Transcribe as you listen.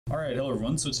Alright, hello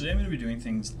everyone. So today I'm going to be doing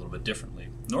things a little bit differently.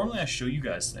 Normally I show you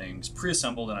guys things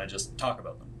pre-assembled and I just talk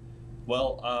about them.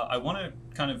 Well, I want to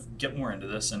kind of get more into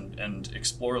this and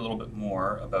explore a little bit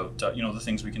more about the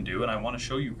things we can do, and I want to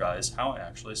show you guys how I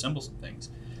actually assemble some things.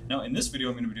 Now in this video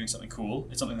I'm going to be doing something cool.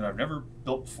 It's something that I've never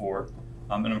built before,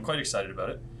 and I'm quite excited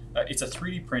about it. It's a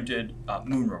 3D printed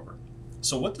moon rover.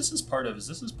 So what this is part of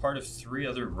is part of 3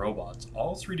 other robots,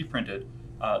 all 3D printed,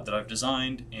 that I've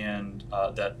designed and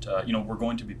that we're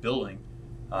going to be building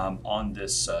on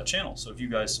this channel. So if you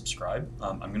guys subscribe,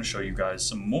 I'm going to show you guys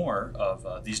some more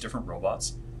of these different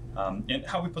robots and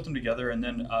how we put them together, and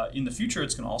then in the future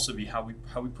it's going to also be how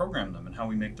we program them and how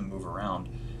we make them move around.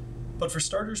 But for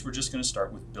starters, we're just going to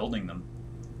start with building them.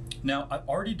 Now I've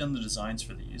already done the designs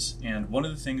for these, and one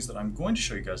of the things that I'm going to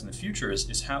show you guys in the future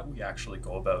is how we actually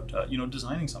go about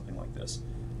designing something like this.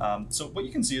 So what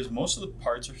you can see is most of the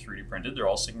parts are 3D printed. They're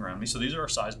all sitting around me. So these are our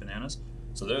size bananas.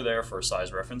 So they're there for a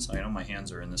size reference. I know my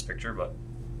hands are in this picture, but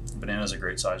banana's a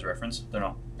great size reference. They're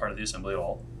not part of the assembly at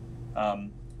all.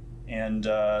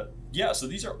 So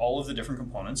these are all of the different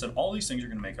components, and all these things are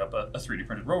going to make up a 3D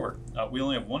printed rover. We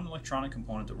only have one electronic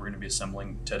component that we're going to be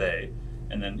assembling today.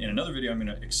 And then in another video, I'm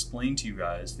going to explain to you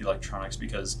guys the electronics,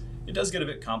 because it does get a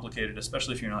bit complicated,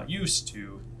 especially if you're not used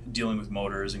to dealing with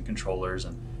motors and controllers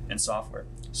and software.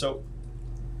 So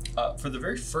for the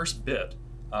very first bit,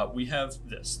 we have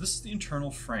this. This is the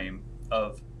internal frame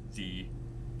of the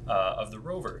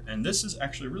rover, and this is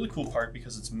actually a really cool part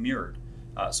because it's mirrored.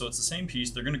 So it's the same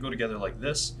piece. They're going to go together like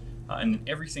this, and then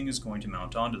everything is going to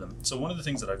mount onto them. So one of the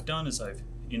things that I've done is I've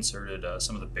inserted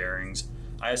some of the bearings.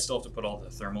 I still have to put all the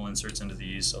thermal inserts into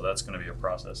these, so that's going to be a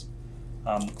process.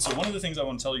 So one of the things I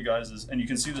want to tell you guys is, and you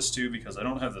can see this too because I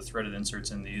don't have the threaded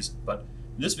inserts in these, but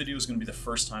this video is going to be the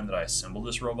first time that I assemble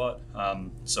this robot.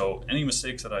 So any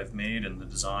mistakes that I've made in the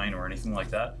design or anything like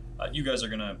that, you guys are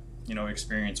going to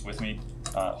experience with me.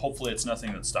 Hopefully it's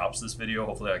nothing that stops this video.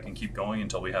 Hopefully I can keep going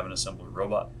until we have an assembled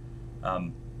robot.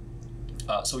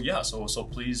 So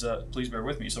please bear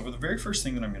with me. So for the very first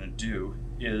thing that I'm going to do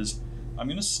is I'm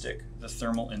going to stick the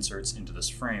thermal inserts into this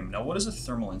frame. Now, what is a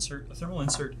thermal insert? A thermal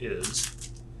insert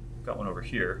is, I've got one over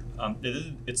here.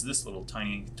 It's this little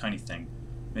tiny thing.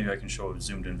 Maybe I can show a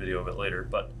zoomed in video of it later,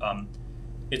 but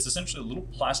it's essentially a little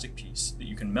plastic piece that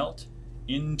you can melt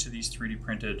into these 3D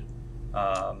printed,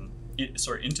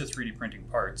 into 3D printing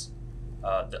parts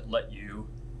that let you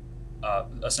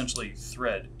essentially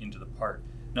thread into the part.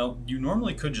 Now, you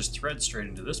normally could just thread straight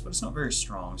into this, but it's not very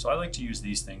strong. So I like to use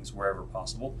these things wherever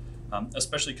possible,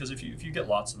 especially because if you get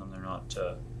lots of them,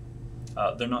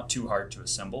 they're not too hard to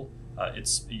assemble.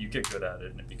 You get good at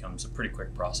it and it becomes a pretty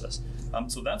quick process.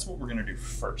 So that's what we're going to do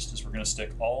first, is we're going to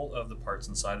stick all of the parts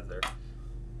inside of there.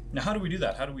 Now, how do we do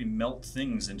that? How do we melt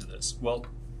things into this? Well,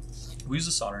 we use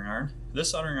a soldering iron.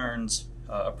 This soldering iron's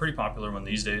a pretty popular one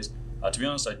these days. To be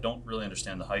honest, I don't really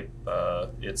understand the hype.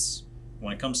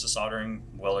 When it comes to soldering,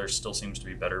 Weller still seems to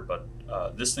be better, but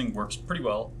this thing works pretty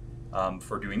well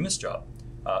for doing this job.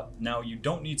 Now, you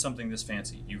don't need something this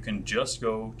fancy. You can just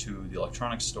go to the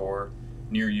electronics store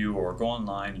near you or go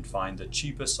online and find the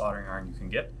cheapest soldering iron you can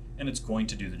get, and it's going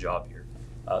to do the job here.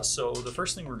 So the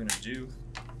first thing we're going to do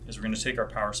is we're going to take our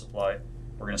power supply,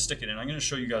 we're going to stick it in. I'm going to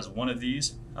show you guys one of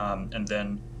these, and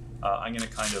then I'm going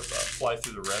to kind of fly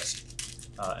through the rest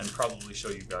and probably show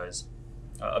you guys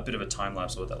a bit of a time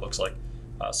lapse of what that looks like.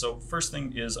 So first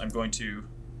thing is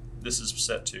this is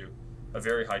set to a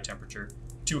very high temperature.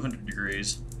 200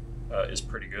 degrees is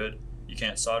pretty good. You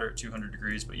can't solder at 200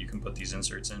 degrees, but you can put these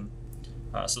inserts in.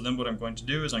 So then what I'm going to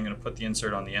do is I'm going to put the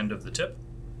insert on the end of the tip,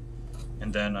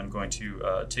 and then I'm going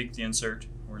to take the insert.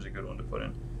 Where's a good one to put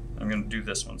in? I'm going to do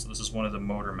this one. So this is one of the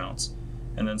motor mounts.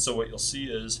 And then so what you'll see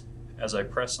is, as I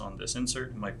press on this insert,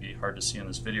 it might be hard to see in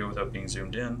this video without being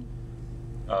zoomed in,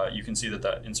 you can see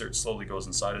that insert slowly goes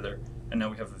inside of there. And now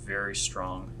we have a very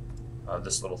strong,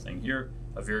 this little thing here,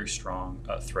 a very strong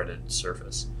threaded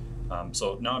surface.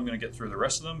 So now I'm going to get through the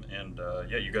rest of them, and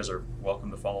yeah, you guys are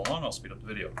welcome to follow along. I'll speed up the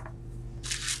video.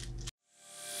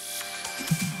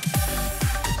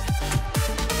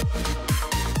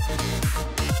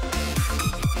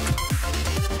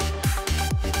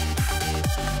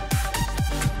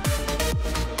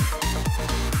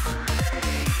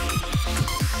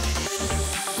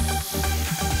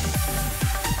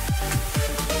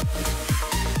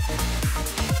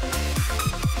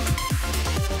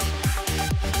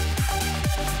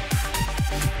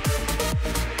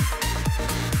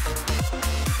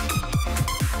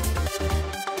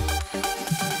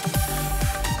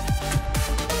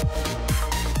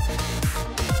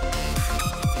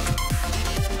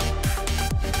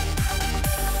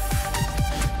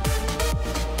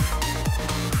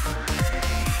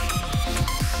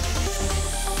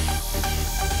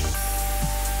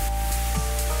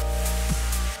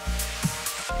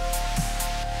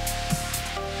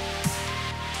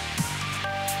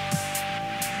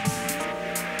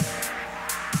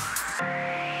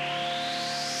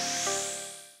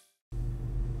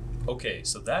 Okay,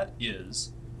 so that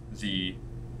is the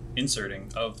inserting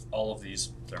of all of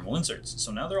these thermal inserts.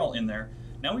 So now they're all in there.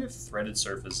 Now we have threaded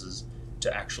surfaces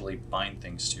to actually bind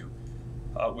things to,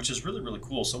 which is really, really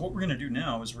cool. So what we're going to do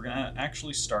now is we're going to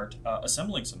actually start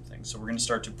assembling some things. So we're going to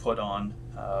start to put on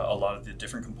a lot of the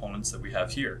different components that we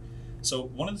have here. So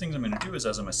one of the things I'm going to do is,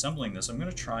 as I'm assembling this, I'm going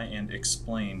to try and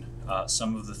explain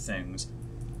some of the things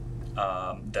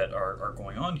that are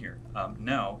going on here.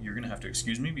 Now you're going to have to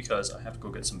excuse me because I have to go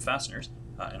get some fasteners,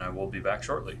 and I will be back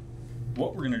shortly.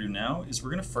 What we're going to do now is we're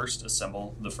going to first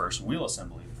assemble the first wheel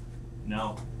assembly.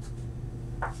 Now,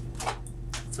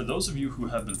 for those of you who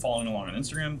have been following along on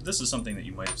Instagram, this is something that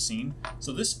you might have seen.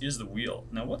 So this is the wheel.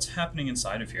 Now what's happening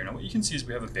inside of here? Now what you can see is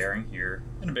we have a bearing here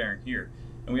and a bearing here,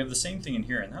 and we have the same thing in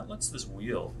here, and that lets this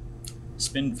wheel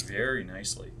spin very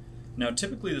nicely. Now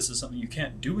typically this is something you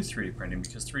can't do with 3D printing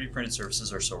because 3D printed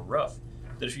surfaces are so rough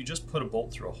that if you just put a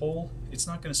bolt through a hole, it's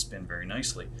not going to spin very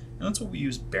nicely. And that's what we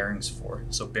use bearings for.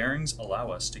 So bearings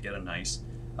allow us to get a nice,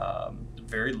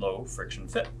 very low friction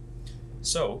fit.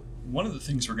 So one of the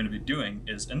things we're going to be doing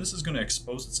is, and this is going to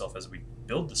expose itself as we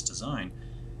build this design,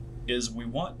 is we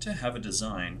want to have a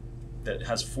design that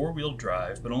has 4-wheel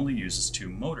drive but only uses 2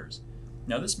 motors.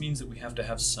 Now this means that we have to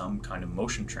have some kind of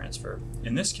motion transfer.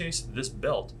 In this case, this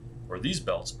belt, or these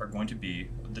belts, are going to be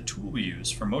the tool we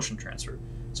use for motion transfer.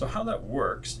 So how that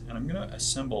works, and I'm going to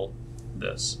assemble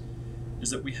this,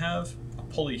 is that we have a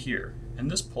pulley here, and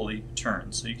this pulley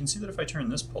turns. So you can see that if I turn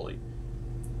this pulley,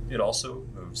 it also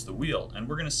moves the wheel. And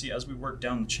we're going to see as we work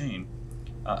down the chain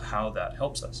how that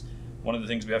helps us. One of the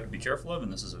things we have to be careful of,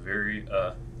 and this is a very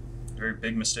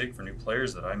big mistake for new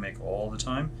players that I make all the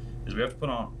time, is we have to put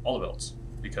on all the belts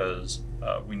because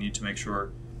we need to make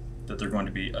sure that they're going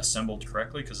to be assembled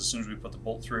correctly, because as soon as we put the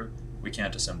bolt through, we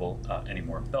can't assemble any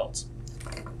more belts.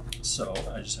 So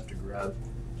I just have to grab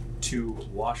 2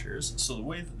 washers. So the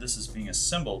way that this is being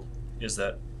assembled is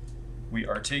that we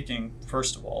are taking,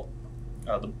 first of all,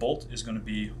 the bolt is going to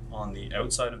be on the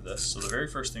outside of this. So the very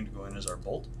first thing to go in is our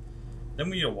bolt. Then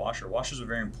we need a washer. Washers are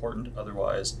very important,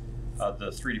 otherwise the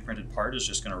 3D printed part is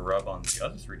just going to rub on the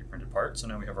other 3D printed part. So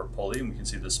now we have our pulley, and we can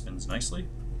see this spins nicely.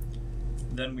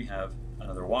 Then we have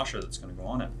another washer that's going to go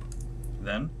on it.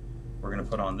 Then we're going to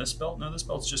put on this belt. Now this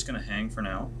belt's just going to hang for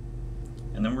now.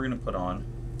 And then we're going to put on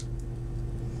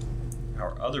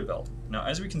our other belt. Now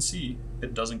as we can see,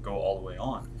 it doesn't go all the way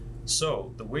on.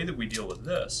 So the way that we deal with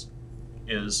this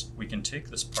is we can take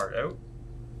this part out,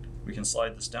 we can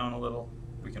slide this down a little,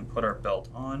 we can put our belt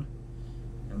on,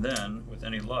 and then with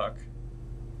any luck,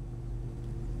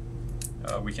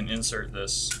 we can insert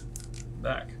this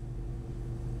back.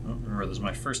 Oh, remember, this is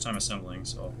my first time assembling,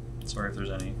 so sorry if there's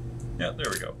any. Yeah,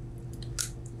 there we go.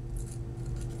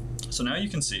 So now you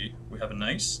can see we have a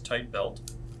nice tight belt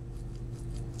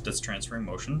that's transferring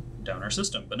motion down our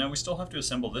system, but now we still have to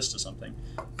assemble this to something.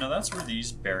 Now that's where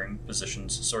these bearing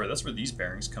positions, that's where these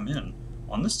bearings come in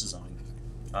on this design.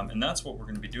 And that's what we're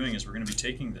going to be doing, is we're going to be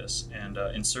taking this and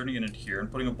inserting it into here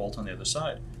and putting a bolt on the other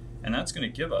side. And that's going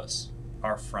to give us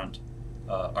our front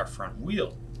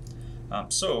wheel.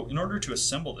 So in order to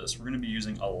assemble this, we're going to be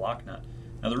using a lock nut.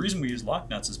 Now the reason we use lock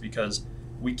nuts is because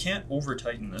we can't over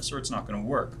tighten this or it's not going to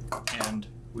work. And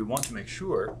we want to make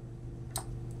sure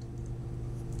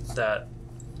that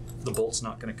the bolt's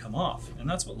not going to come off. And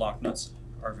that's what lock nuts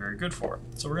are very good for.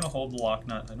 So we're going to hold the lock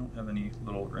nut. I don't have any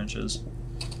little wrenches.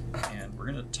 And we're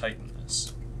going to tighten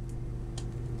this.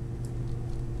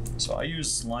 So I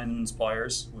use line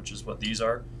pliers, which is what these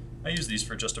are. I use these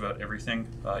for just about everything.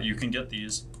 You can get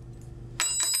these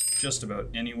just about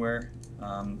anywhere.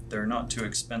 They're not too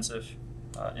expensive.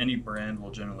 Any brand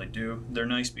will generally do. They're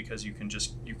nice because you can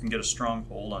get a strong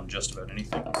hold on just about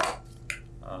anything.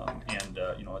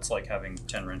 You know, it's like having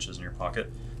 10 wrenches in your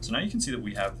pocket. So now you can see that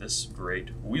we have this great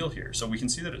wheel here. So we can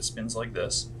see that it spins like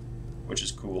this, which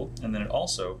is cool. And then it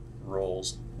also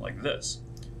rolls like this.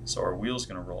 So our wheel's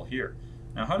going to roll here.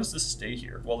 Now how does this stay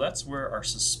here? Well, that's where our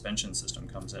suspension system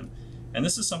comes in. And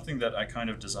this is something that I kind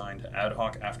of designed ad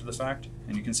hoc after the fact.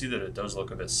 And you can see that it does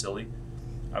look a bit silly.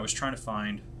 I was trying to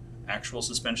find actual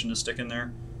suspension to stick in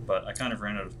there, but I kind of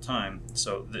ran out of time.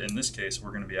 So in this case,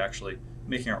 we're going to be actually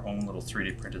making our own little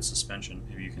 3D printed suspension.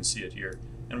 Maybe you can see it here.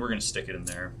 And we're going to stick it in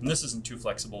there. And this isn't too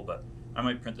flexible, but I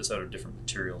might print this out of different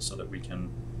materials so that we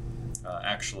can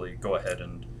actually go ahead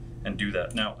and do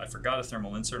that. Now, I forgot a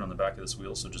thermal insert on the back of this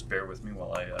wheel, so just bear with me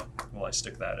while I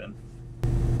stick that in.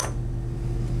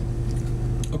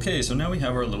 Okay, so now we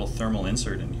have our little thermal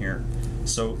insert in here.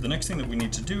 So the next thing that we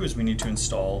need to do is we need to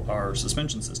install our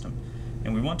suspension system.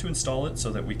 And we want to install it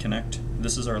so that we connect,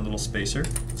 this is our little spacer.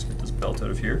 Let's get this belt out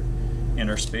of here. And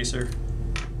our spacer,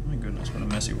 my goodness, what a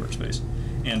messy workspace.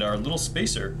 And our little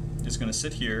spacer is going to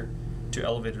sit here to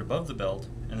elevate it above the belt,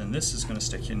 and then this is going to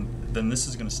stick in. Then this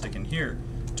is going to stick in here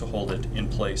to hold it in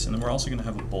place, and then we're also going to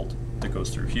have a bolt that goes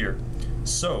through here.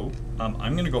 So I'm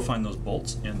going to go find those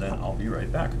bolts, and then I'll be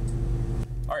right back.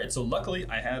 All right, so luckily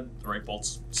I had the right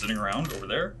bolts sitting around over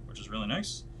there, which is really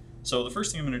nice. So the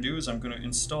first thing I'm going to do is I'm going to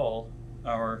install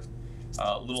our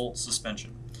little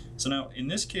suspension. So now in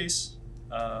this case,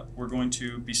 we're going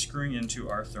to be screwing into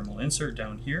our thermal insert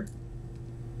down here.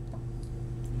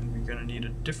 And we're going to need a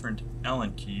different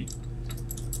Allen key.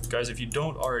 Guys, if you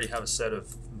don't already have a set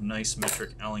of nice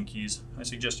metric Allen keys, I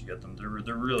suggest you get them. They're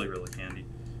really, really handy.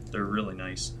 They're really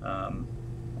nice.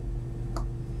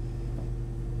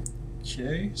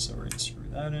 Okay, so we're going to screw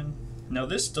that in. Now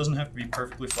this doesn't have to be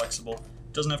perfectly flexible.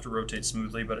 It doesn't have to rotate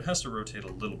smoothly, but it has to rotate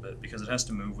a little bit because it has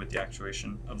to move with the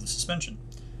actuation of the suspension.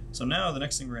 So now the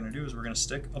next thing we're going to do is we're going to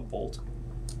stick a bolt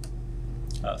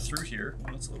through here.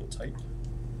 Oh, that's a little tight.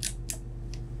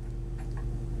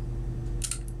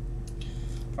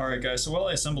 All right, guys, so while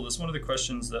I assemble this, one of the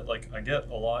questions that I get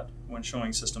a lot when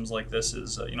showing systems like this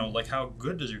is, how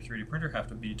good does your 3D printer have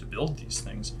to be to build these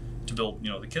things, to build,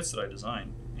 the kits that I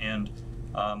design? And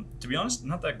to be honest,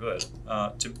 not that good.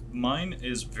 Mine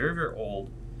is very, very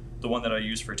old, the one that I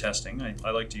use for testing.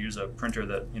 I like to use a printer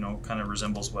that, kind of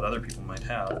resembles what other people might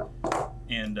have.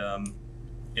 And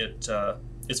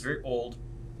it's very old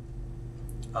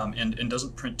and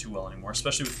doesn't print too well anymore,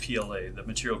 especially with PLA. The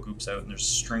material goops out and there's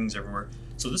strings everywhere.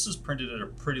 So this is printed at a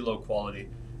pretty low quality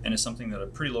and is something that a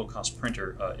pretty low cost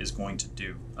printer is going to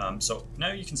do. So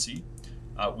now you can see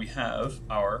we have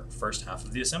our first half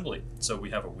of the assembly. So we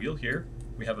have a wheel here.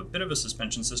 We have a bit of a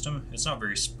suspension system. It's not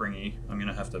very springy. I'm going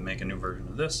to have to make a new version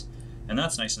of this. And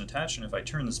that's nice and attached. And if I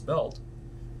turn this belt,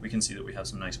 we can see that we have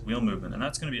some nice wheel movement. And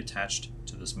that's going to be attached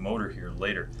to this motor here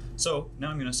later. So now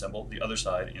I'm going to assemble the other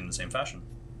side in the same fashion.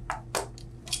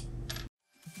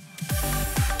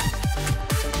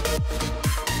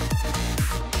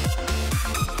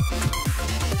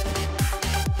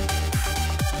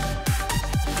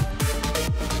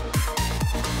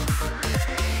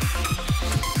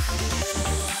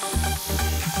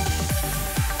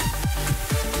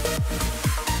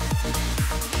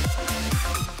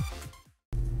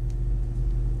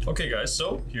 Okay guys,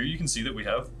 so here you can see that we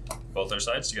have both our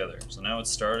sides together. So now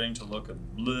it's starting to look a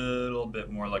little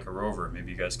bit more like a Rover.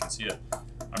 Maybe you guys can see it.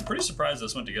 I'm pretty surprised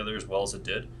this went together as well as it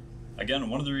did. Again,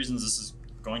 one of the reasons this is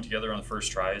going together on the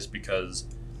first try is because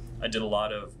I did a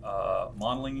lot of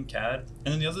modeling in CAD.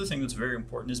 And then the other thing that's very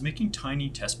important is making tiny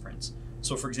test prints.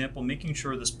 So for example, making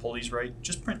sure this pulley's right,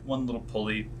 just print one little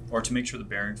pulley, or to make sure the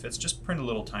bearing fits, just print a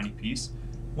little tiny piece.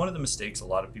 One of the mistakes a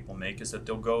lot of people make is that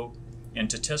they'll go and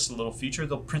to test a little feature,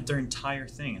 they'll print their entire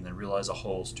thing and then realize a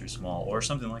hole's too small or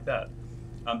something like that.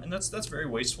 And that's very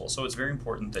wasteful. So it's very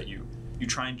important that you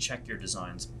try and check your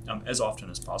designs as often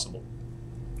as possible.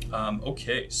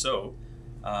 Okay, so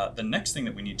the next thing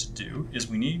that we need to do is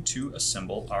we need to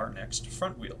assemble our next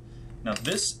front wheel. Now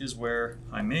this is where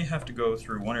I may have to go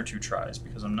through one or two tries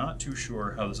because I'm not too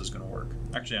sure how this is going to work.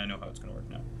 Actually, I know how it's going to work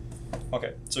now.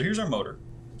 Okay, so here's our motor.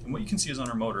 And what you can see is on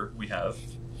our motor, we have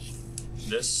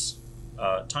this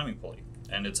timing pulley,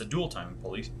 and it's a dual timing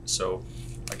pulley. So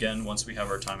again, once we have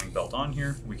our timing belt on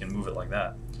here, we can move it like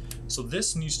that. So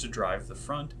this needs to drive the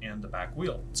front and the back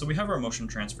wheel. So we have our motion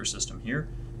transfer system here,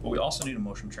 but we also need a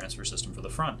motion transfer system for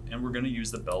the front, and we're going to use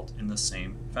the belt in the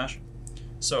same fashion.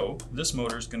 So this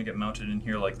motor is going to get mounted in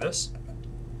here like this.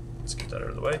 Let's get that out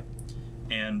of the way.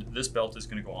 And this belt is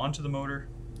going to go onto the motor,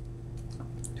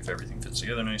 if everything fits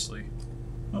together nicely,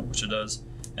 which it does.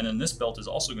 And then this belt is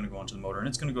also going to go onto the motor, and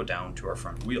it's going to go down to our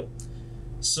front wheel.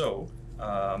 So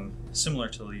similar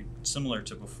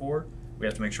to before, we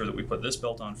have to make sure that we put this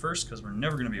belt on first because we're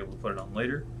never going to be able to put it on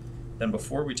later. Then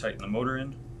before we tighten the motor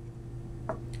in,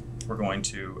 we're going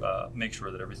to make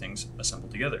sure that everything's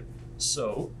assembled together.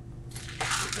 So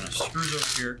we're going to screws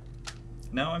over here.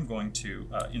 Now I'm going to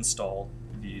install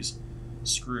these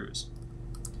screws.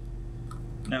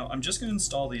 Now I'm just going to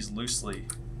install these loosely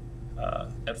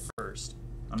at first.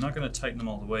 I'm not going to tighten them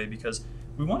all the way because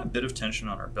we want a bit of tension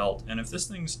on our belt. And if this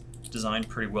thing's designed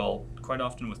pretty well, quite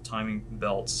often with timing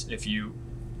belts, if you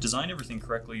design everything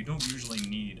correctly, you don't usually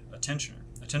need a tensioner.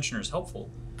 A tensioner is helpful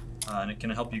and it can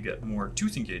help you get more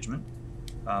tooth engagement,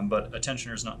 but a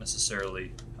tensioner is not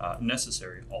necessarily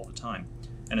necessary all the time.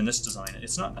 And in this design,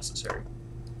 it's not necessary.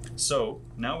 So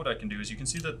now what I can do is you can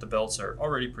see that the belts are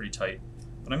already pretty tight,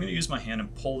 but I'm going to use my hand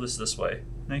and pull this way.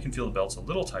 Now you can feel the belt's a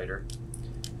little tighter.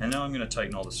 And now I'm going to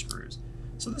tighten all the screws.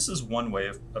 So this is one way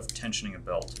of tensioning a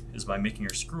belt, is by making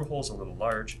your screw holes a little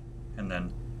large and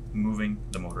then moving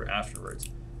the motor afterwards.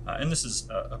 And this is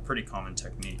a pretty common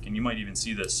technique, and you might even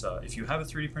see this if you have a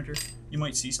 3D printer, you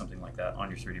might see something like that on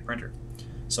your 3D printer.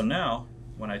 So now,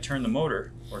 when I turn the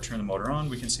motor on,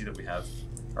 we can see that we have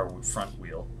our front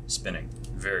wheel spinning.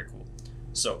 Very cool.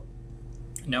 So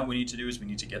now what we need to do is we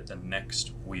need to get the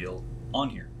next wheel on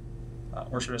here.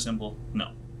 Or should I assemble?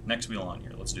 No, next wheel on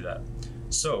here. Let's do that.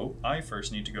 So I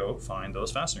first need to go find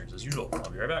those fasteners as usual. I'll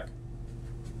be right back.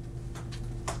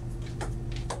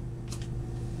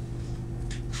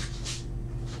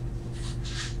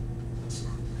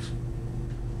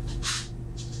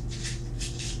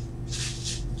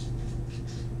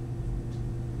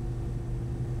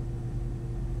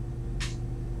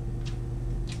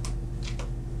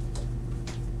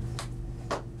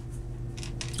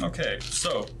 Okay,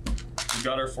 so we've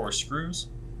got our 4 screws,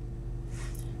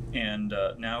 and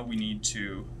now we need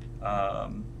to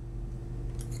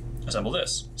assemble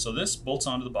this. So this bolts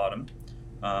onto the bottom,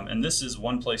 and this is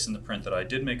one place in the print that I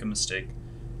did make a mistake.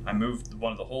 I moved,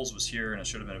 one of the holes was here and it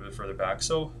should have been a bit further back,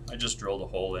 so I just drilled a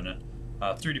hole in it.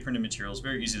 3D printed material is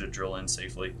very easy to drill in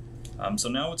safely. So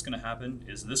now what's going to happen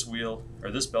is this wheel,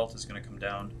 or this belt, is going to come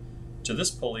down to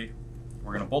this pulley.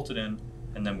 We're going to bolt it in,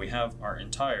 and then we have our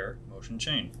entire motion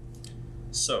chain.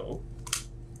 So,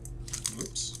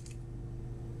 whoops.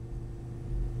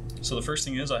 So the first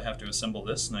thing is I have to assemble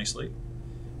this nicely,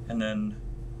 and then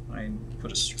I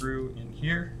put a screw in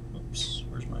here. Oops,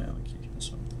 where's my Allen key?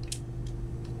 This one.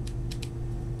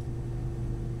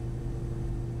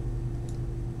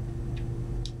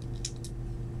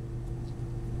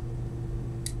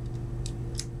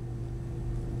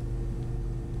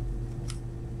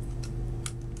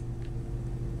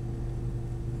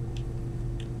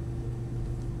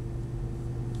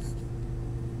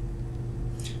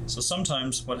 So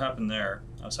sometimes what happened there,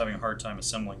 I was having a hard time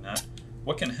assembling that.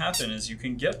 What can happen is you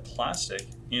can get plastic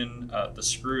in the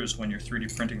screws when you're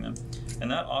 3D printing them, and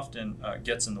that often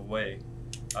gets in the way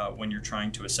when you're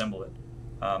trying to assemble it.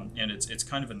 And it's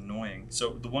kind of annoying.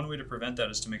 So the one way to prevent that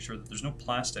is to make sure that there's no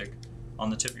plastic on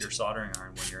the tip of your soldering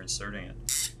iron when you're inserting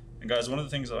it. And guys, one of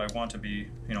the things that I want to be,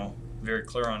 very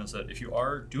clear on is that if you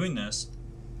are doing this,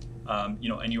 and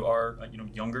you are,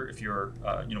 younger, if you're,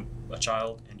 a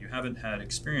child and you haven't had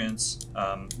experience,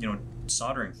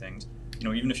 soldering things,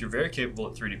 even if you're very capable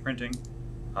at 3D printing,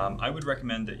 I would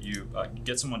recommend that you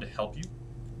get someone to help you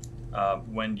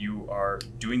when you are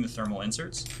doing the thermal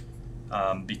inserts,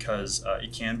 because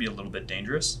it can be a little bit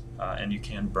dangerous and you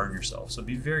can burn yourself. So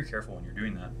be very careful when you're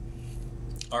doing that.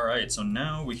 All right, so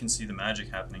now we can see the magic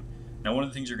happening. Now, one of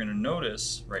the things you're going to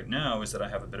notice right now is that I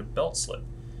have a bit of belt slip.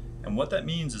 And what that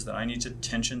means is that I need to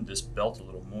tension this belt a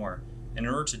little more. And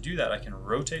in order to do that, I can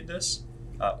rotate this,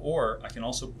 or I can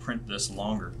also print this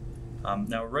longer.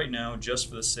 Now, right now, just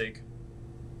for the sake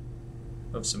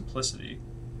of simplicity,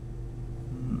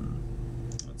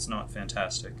 it's not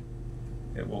fantastic.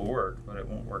 It will work, but it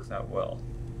won't work that well.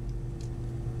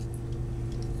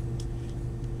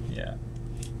 Yeah.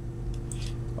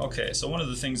 Okay, so one of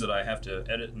the things that I have to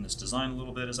edit in this design a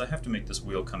little bit is I have to make this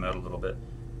wheel come out a little bit.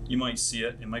 You might see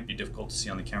it might be difficult to see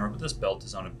on the camera, but this belt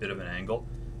is on a bit of an angle.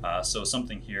 So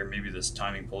something here, maybe this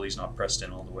timing pulley is not pressed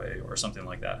in all the way, or something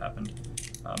like that happened.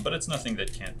 But it's nothing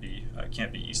that can't be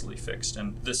easily fixed,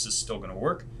 and this is still going to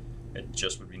work. It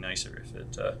just would be nicer if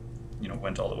it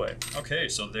went all the way. Okay,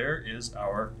 so there is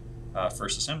our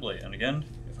first assembly, and again,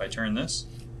 if I turn this,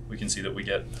 we can see that we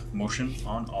get motion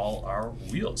on all our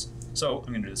wheels. So I'm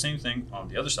going to do the same thing on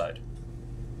the other side.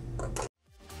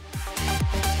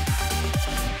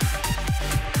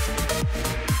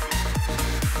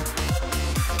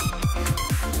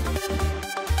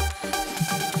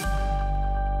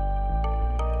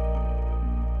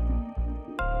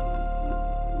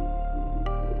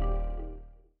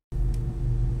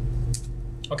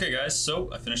 Okay guys, so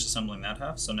I finished assembling that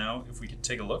half. So now if we could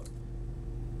take a look,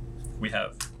 we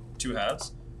have 2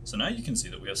 halves. So now you can see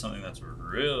that we have something that's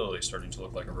really starting to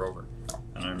look like a Rover.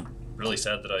 And I'm really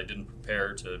sad that I didn't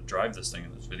prepare to drive this thing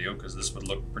in this video, because this would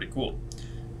look pretty cool.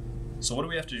 So what do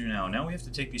we have to do now? Now we have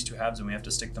to take these 2 halves and we have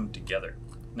to stick them together.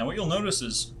 Now what you'll notice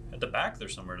is at the back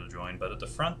there's somewhere to join, but at the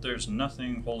front there's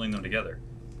nothing holding them together.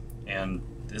 And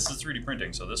this is 3D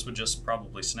printing, so this would just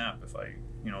probably snap if I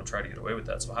try to get away with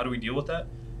that. So how do we deal with that?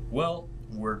 Well,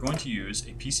 we're going to use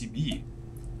a PCB,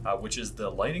 which is the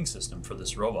lighting system for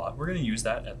this robot. We're going to use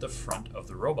that at the front of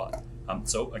the robot.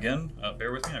 So again,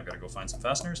 bear with me, I've got to go find some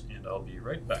fasteners and I'll be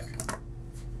right back.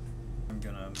 I'm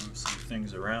going to move some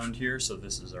things around here. So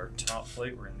this is our top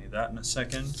plate, we're going to need that in a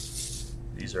second.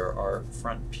 These are our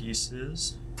front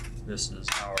pieces. This is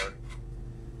our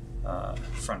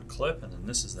front clip, and then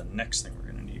this is the next thing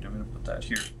we're going to need. I'm going to put that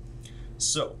here.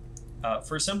 So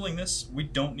For assembling this, we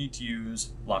don't need to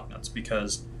use lock nuts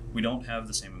because we don't have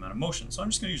the same amount of motion. So I'm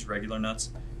just going to use regular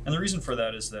nuts. And the reason for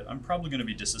that is that I'm probably going to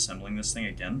be disassembling this thing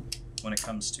again when it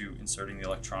comes to inserting the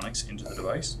electronics into the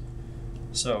device.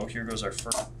 So here goes our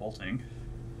first bolting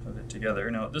of it together.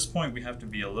 Now at this point we have to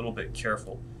be a little bit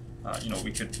careful.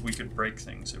 We could break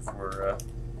things if we're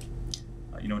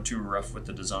too rough with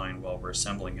the design while we're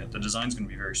assembling it. The design's going to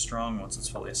be very strong once it's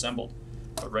fully assembled,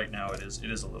 but right now it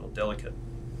is a little delicate.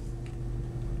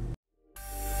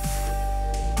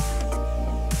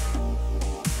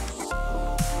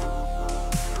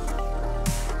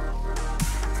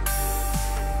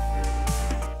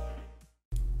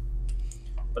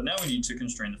 But now we need to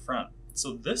constrain the front.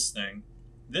 So this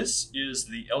is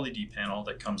the LED panel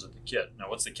that comes with the kit. Now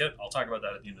what's the kit? I'll talk about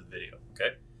that at the end of the video,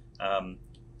 okay?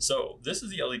 So this is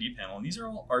the LED panel, and these are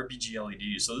all RGB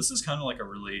LEDs. So this is kind of like a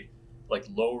really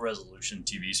low resolution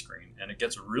TV screen, and it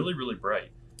gets really, really bright.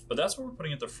 But that's what we're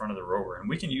putting at the front of the Rover, and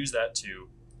we can use that to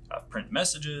print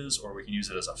messages, or we can use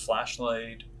it as a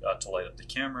flashlight to light up the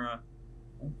camera.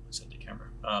 Ooh, I said the camera.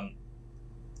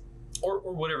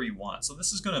 Or whatever you want. So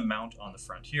this is going to mount on the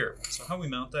front here. So how we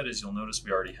mount that is, you'll notice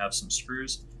we already have some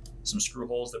screws, some screw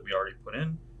holes that we already put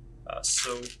in.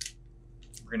 So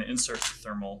we're going to insert the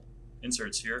thermal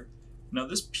inserts here. Now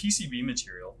this PCB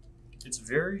material, it's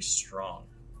very strong.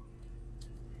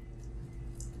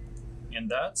 And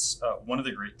that's one of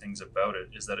the great things about it,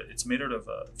 is that it's made out of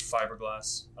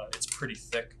fiberglass. It's pretty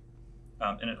thick,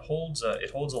 and it holds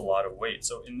a lot of weight.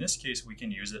 So in this case, we can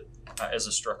use it as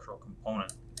a structural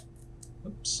component.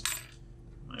 Oops,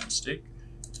 my mistake.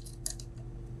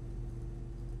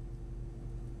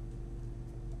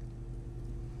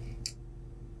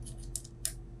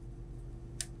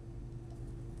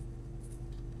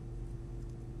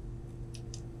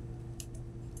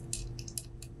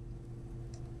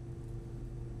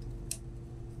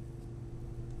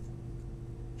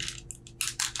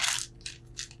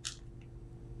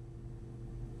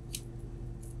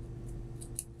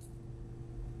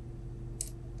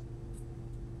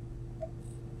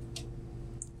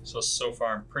 So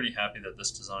far I'm pretty happy that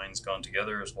this design's gone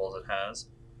together as well as it has.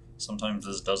 Sometimes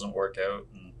this doesn't work out,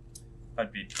 and I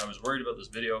was worried about this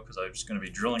video because I was going to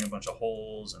be drilling a bunch of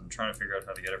holes and trying to figure out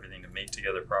how to get everything to mate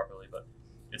together properly, but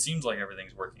it seems like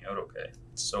everything's working out okay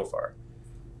so far.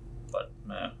 But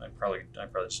I probably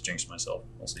just jinxed myself.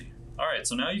 We'll see. Alright,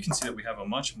 so now you can see that we have a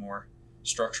much more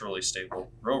structurally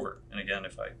stable Rover. And again,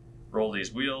 if I roll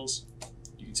these wheels,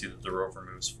 you can see that the Rover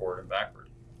moves forward and backward.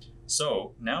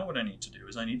 So now what I need to do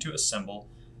is I need to assemble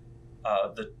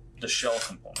the shell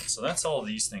components. So that's all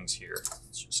these things here.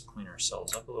 Let's just clean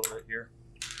ourselves up a little bit here.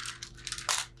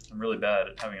 I'm really bad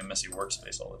at having a messy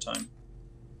workspace all the time.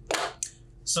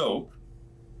 So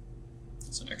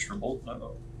it's an extra bolt.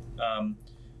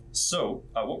 So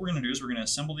what we're going to do is we're going to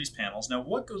assemble these panels. Now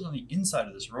what goes on the inside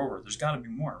of this Rover? There's got to be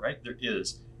more, right? There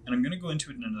is. And I'm going to go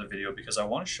into it in another video because I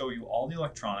want to show you all the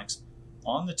electronics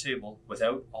on the table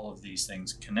without all of these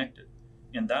things connected.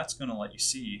 And that's going to let you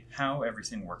see how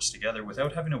everything works together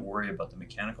without having to worry about the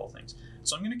mechanical things.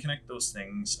 So I'm going to connect those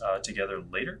things together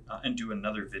later and do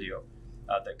another video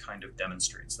that kind of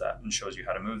demonstrates that and shows you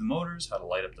how to move the motors, how to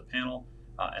light up the panel,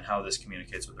 and how this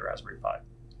communicates with the Raspberry Pi.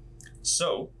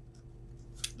 So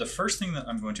the first thing that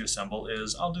I'm going to assemble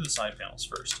is, I'll do the side panels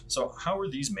first. So how are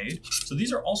these made? So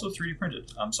these are also 3D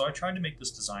printed. So I tried to make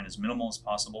this design as minimal as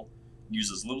possible,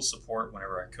 use as little support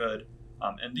whenever I could.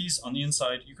 And these on the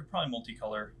inside, you could probably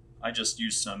multicolor. I just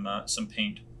used some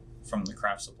paint from the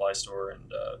craft supply store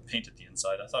and painted the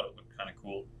inside. I thought it looked kind of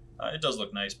cool. It does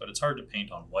look nice, but it's hard to paint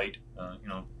on white. If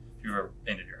you've ever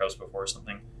painted your house before or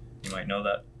something, you might know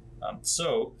that.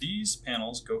 So these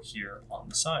panels go here on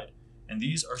the side, and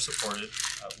these are supported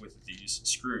with these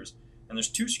screws. And there's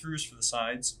 2 screws for the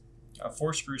sides,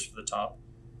 4 screws for the top,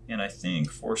 and I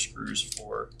think 4 screws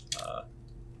for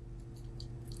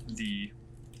the...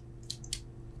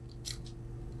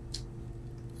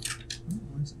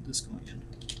 Why isn't this going in?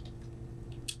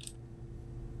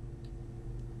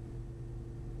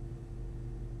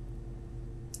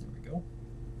 There we go.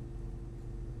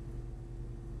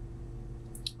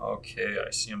 Okay,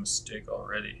 I see a mistake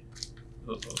already.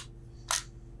 Uh-oh.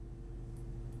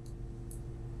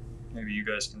 Maybe you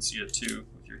guys can see it too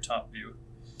with your top view.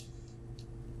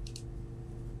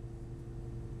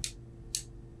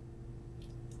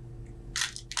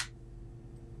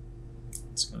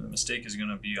 The mistake is going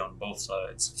to be on both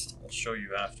sides. I'll show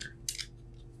you after.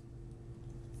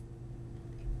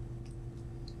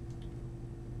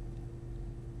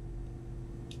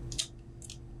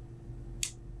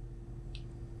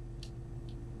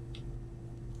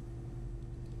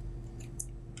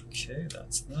 Okay,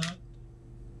 that's that.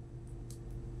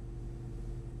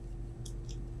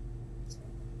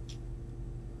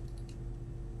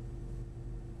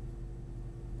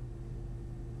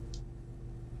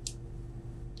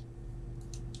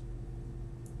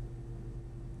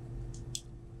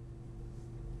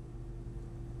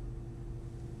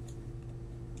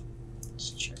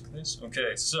 Let's check this.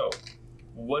 Okay, so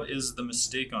what is the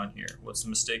mistake on here? What's the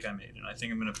mistake I made? And I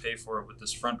think I'm going to pay for it with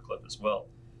this front clip as well.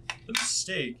 The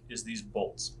mistake is these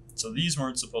bolts. So these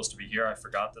weren't supposed to be here. I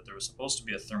forgot that there was supposed to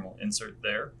be a thermal insert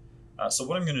there. So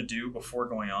what I'm going to do before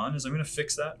going on is I'm going to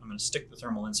fix that. I'm going to stick the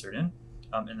thermal insert in,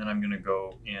 and then I'm going to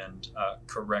go and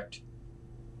correct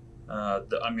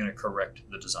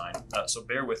the design. So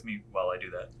bear with me while I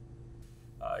do that.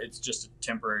 It's just a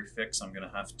temporary fix. I'm going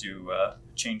to have to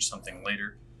change something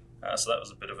later. So that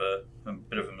was a bit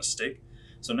of a mistake.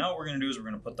 So now what we're going to do is we're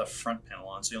going to put the front panel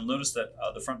on. So you'll notice that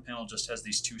the front panel just has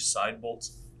these two side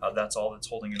bolts. That's all that's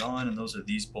holding it on, and those are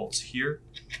these bolts here.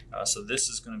 So this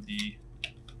is going to be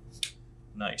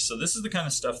nice. So this is the kind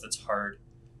of stuff that's hard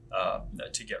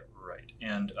to get right.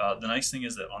 And the nice thing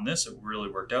is that on this, it really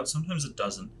worked out. Sometimes it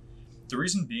doesn't. The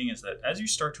reason being is that as you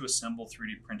start to assemble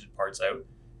 3D printed parts out,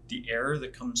 the error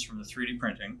that comes from the 3D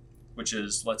printing, which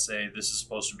is, let's say this is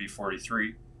supposed to be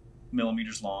 43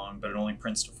 millimeters long, but it only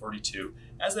prints to 42.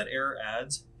 As that error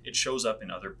adds, it shows up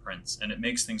in other prints and it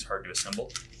makes things hard to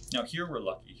assemble. Now here we're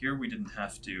lucky. Here we didn't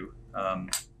have to,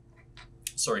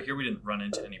 here we didn't run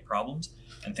into any problems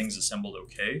and things assembled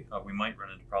okay. We might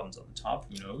run into problems on the top,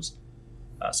 who knows.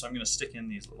 So I'm going to stick in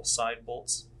these little side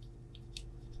bolts.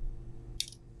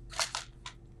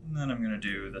 And then I'm going to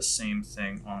do the same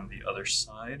thing on the other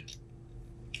side.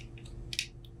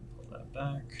 Pull that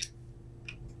back.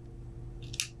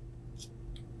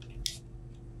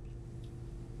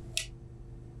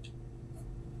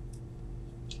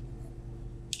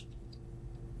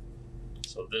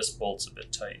 So this bolt's a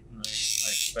bit tight, and I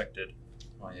expected.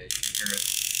 Oh yeah, you can hear it.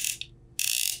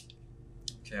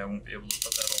 Okay, I won't be able to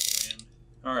put that all the way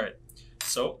in. All right,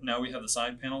 so now we have the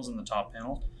side panels and the top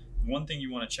panel. One thing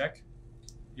you want to check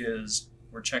is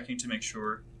we're checking to make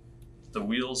sure the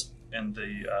wheels and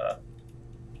the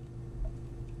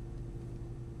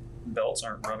belts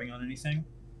aren't rubbing on anything.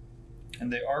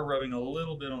 And they are rubbing a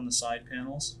little bit on the side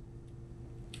panels.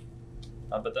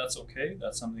 But that's okay.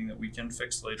 That's something that we can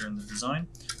fix later in the design.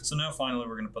 So now finally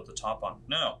we're going to put the top on.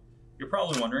 Now, you're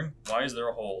probably wondering, why is there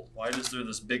a hole? Why is there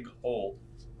this big hole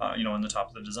in the top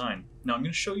of the design? Now I'm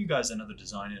going to show you guys another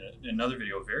design in another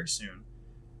video very soon,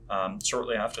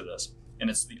 shortly after this. And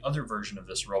it's the other version of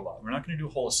this robot. We're not going to do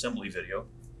a whole assembly video,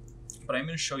 but I'm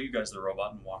going to show you guys the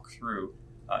robot and walk through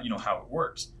how it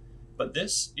works. But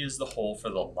this is the hole for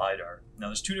the LiDAR. Now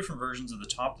there's two different versions of the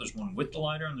top. There's one with the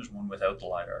LiDAR and there's one without the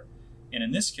LiDAR. And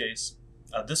in this case,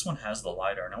 this one has the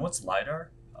LiDAR. Now what's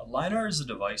LiDAR? LiDAR is a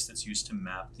device that's used to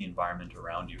map the environment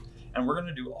around you. And we're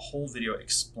going to do a whole video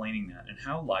explaining that and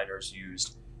how LiDAR is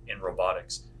used in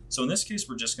robotics. So in this case,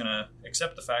 we're just going to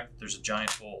accept the fact that there's a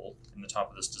giant hole in the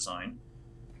top of this design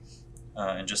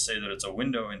and just say that it's a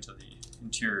window into the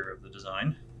interior of the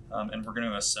design. And we're going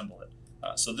to assemble it.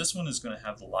 So this one is going to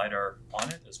have the LiDAR on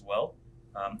it as well.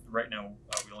 Right now,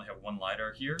 we only have one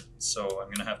LiDAR here, so I'm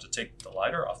going to have to take the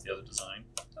LiDAR off the other design.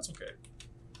 That's okay.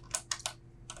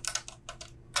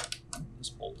 This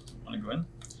bolt doesn't want to go in.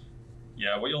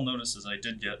 Yeah, what you'll notice is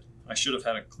I should have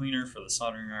had a cleaner for the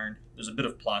soldering iron. There's a bit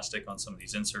of plastic on some of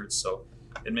these inserts, so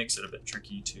it makes it a bit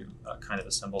tricky to kind of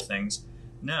assemble things.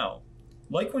 Now,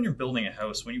 like when you're building a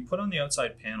house, when you put on the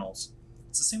outside panels,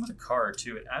 it's the same with a car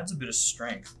too. It adds a bit of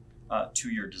strength to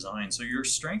your design. So your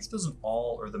strength doesn't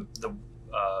or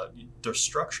the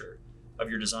structure of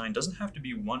your design doesn't have to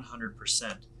be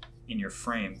 100% in your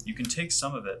frame. You can take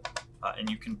some of it and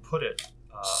you can put it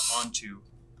onto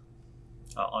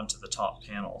the top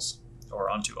panels or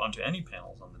onto any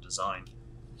panels on the design.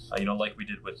 Like we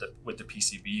did with the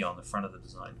PCB on the front of the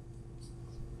design.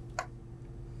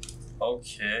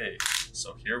 Okay,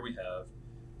 so here we have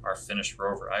our finished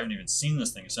Rover. I haven't even seen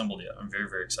this thing assembled yet. I'm very,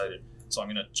 very excited. So I'm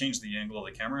going to change the angle of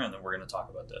the camera and then we're going to talk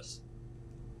about this.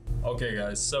 Okay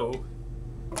guys, so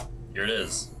here it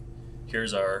is. This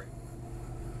is our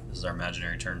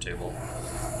imaginary turntable.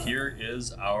 Here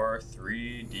is our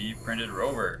 3D printed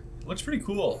Rover. It looks pretty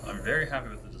cool. I'm very happy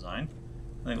with the design.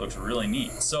 I think it looks really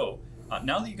neat. So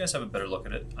now that you guys have a better look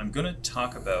at it, I'm going to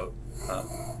talk about,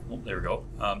 there we go.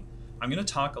 I'm going to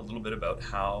talk a little bit about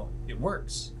how it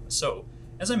works. So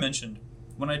as I mentioned,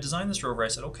 when I designed this Rover, I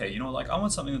said, okay, I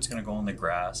want something that's going to go on the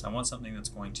grass. I want something that's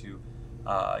going to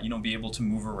be able to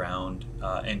move around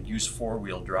and use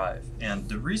four-wheel drive. And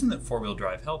the reason that four-wheel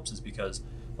drive helps is because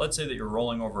let's say that you're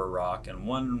rolling over a rock and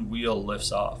one wheel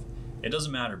lifts off. It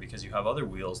doesn't matter because you have other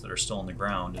wheels that are still on the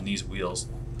ground, and these wheels,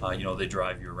 they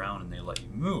drive you around and they let you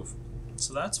move.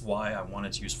 So that's why I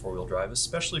wanted to use four-wheel drive,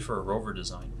 especially for a rover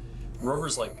design.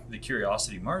 Rovers like the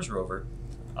Curiosity Mars rover,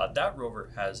 that rover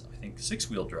has, I think,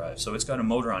 6-wheel drive. So it's got a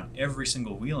motor on every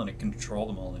single wheel and it can control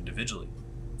them all individually.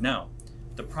 Now,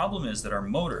 The problem is that our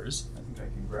motors, I think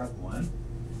I can grab one.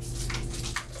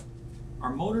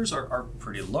 Our motors are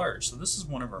pretty large, so this is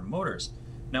one of our motors.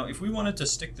 Now, if we wanted to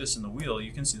stick this in the wheel,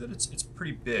 you can see that it's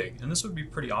pretty big, and this would be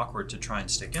pretty awkward to try and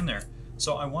stick in there.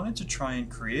 So I wanted to try and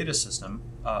create a system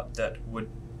that would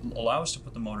allow us to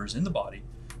put the motors in the body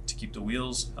to keep the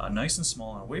wheels nice and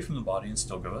small and away from the body and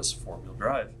still give us four-wheel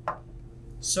drive.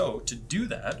 So to do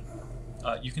that,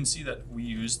 you can see that we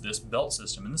use this belt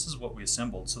system, and this is what we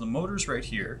assembled. So the motor's right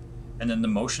here, and then the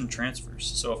motion transfers.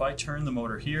 So if I turn the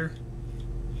motor here,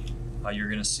 you're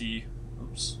gonna see,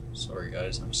 oops, sorry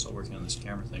guys, I'm still working on this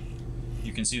camera thing.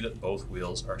 You can see that both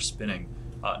wheels are spinning.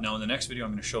 Now in the next video,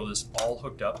 I'm gonna show this all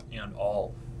hooked up and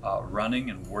all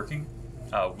running and working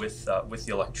with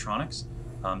the electronics.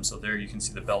 So there you can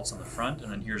see the belts on the front,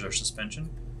 and then here's our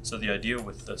suspension. So the idea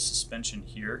with the suspension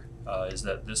here is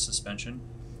that this suspension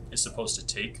is supposed to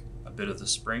take a bit of the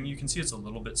spring. You can see it's a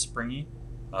little bit springy,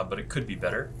 but it could be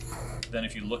better. Then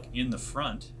if you look in the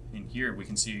front, in here we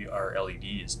can see our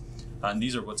LEDs. And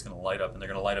these are what's going to light up, and they're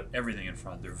going to light up everything in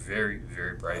front. They're very,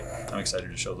 very bright. I'm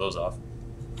excited to show those off.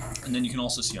 And then you can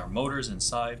also see our motors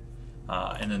inside.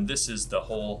 And then this is the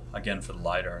whole, again, for the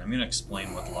LiDAR. I'm going to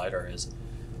explain what the LiDAR is.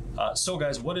 So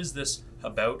guys, what is this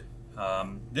about?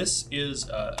 This is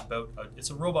it's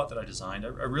a robot that I designed. I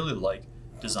really like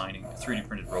designing 3D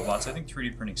printed robots. I think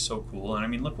 3D printing is so cool. And I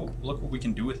mean, look what we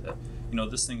can do with it. You know,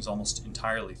 this thing's almost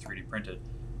entirely 3D printed.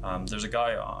 There's a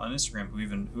guy on Instagram who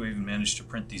even managed to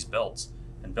print these belts,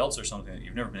 and belts are something that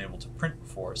you've never been able to print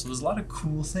before. So there's a lot of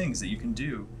cool things that you can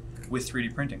do with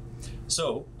 3D printing.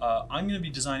 So I'm going to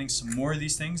be designing some more of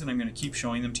these things, and I'm going to keep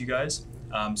showing them to you guys.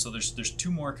 So there's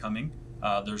two more coming.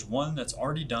 There's one that's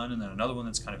already done, and then another one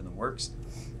that's kind of in the works.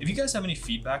 If you guys have any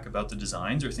feedback about the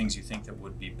designs or things you think that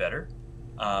would be better,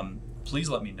 please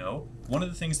let me know. One of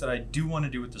the things that I do want to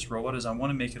do with this robot is I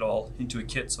want to make it all into a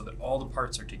kit so that all the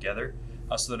parts are together.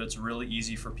 So that it's really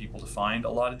easy for people to find. A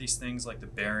lot of these things, like the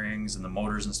bearings and the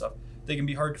motors and stuff, they can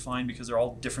be hard to find because they're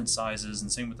all different sizes, and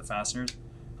same with the fasteners.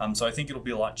 So I think it'll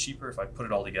be a lot cheaper if I put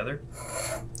it all together.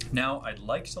 Now, I'd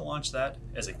like to launch that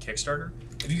as a Kickstarter.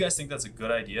 If you guys think that's a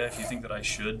good idea, if you think that I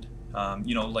should,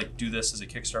 you know, like do this as a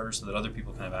Kickstarter so that other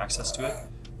people can have access to it,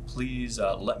 please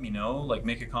let me know. Like,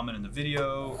 make a comment in the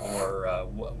video,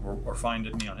 or find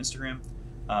me on Instagram.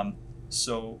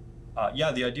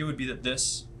 Yeah, the idea would be that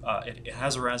this it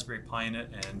has a Raspberry Pi in it,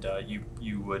 and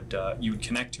you would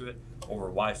connect to it over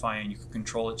Wi-Fi, and you can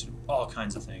control it to do all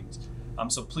kinds of things.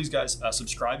 So please, guys,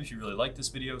 subscribe if you really like this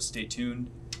video. Stay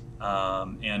tuned,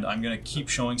 and I'm gonna keep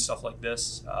showing stuff like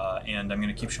this, and I'm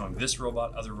gonna keep showing this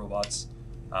robot, other robots.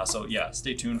 So yeah,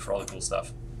 stay tuned for all the cool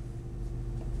stuff.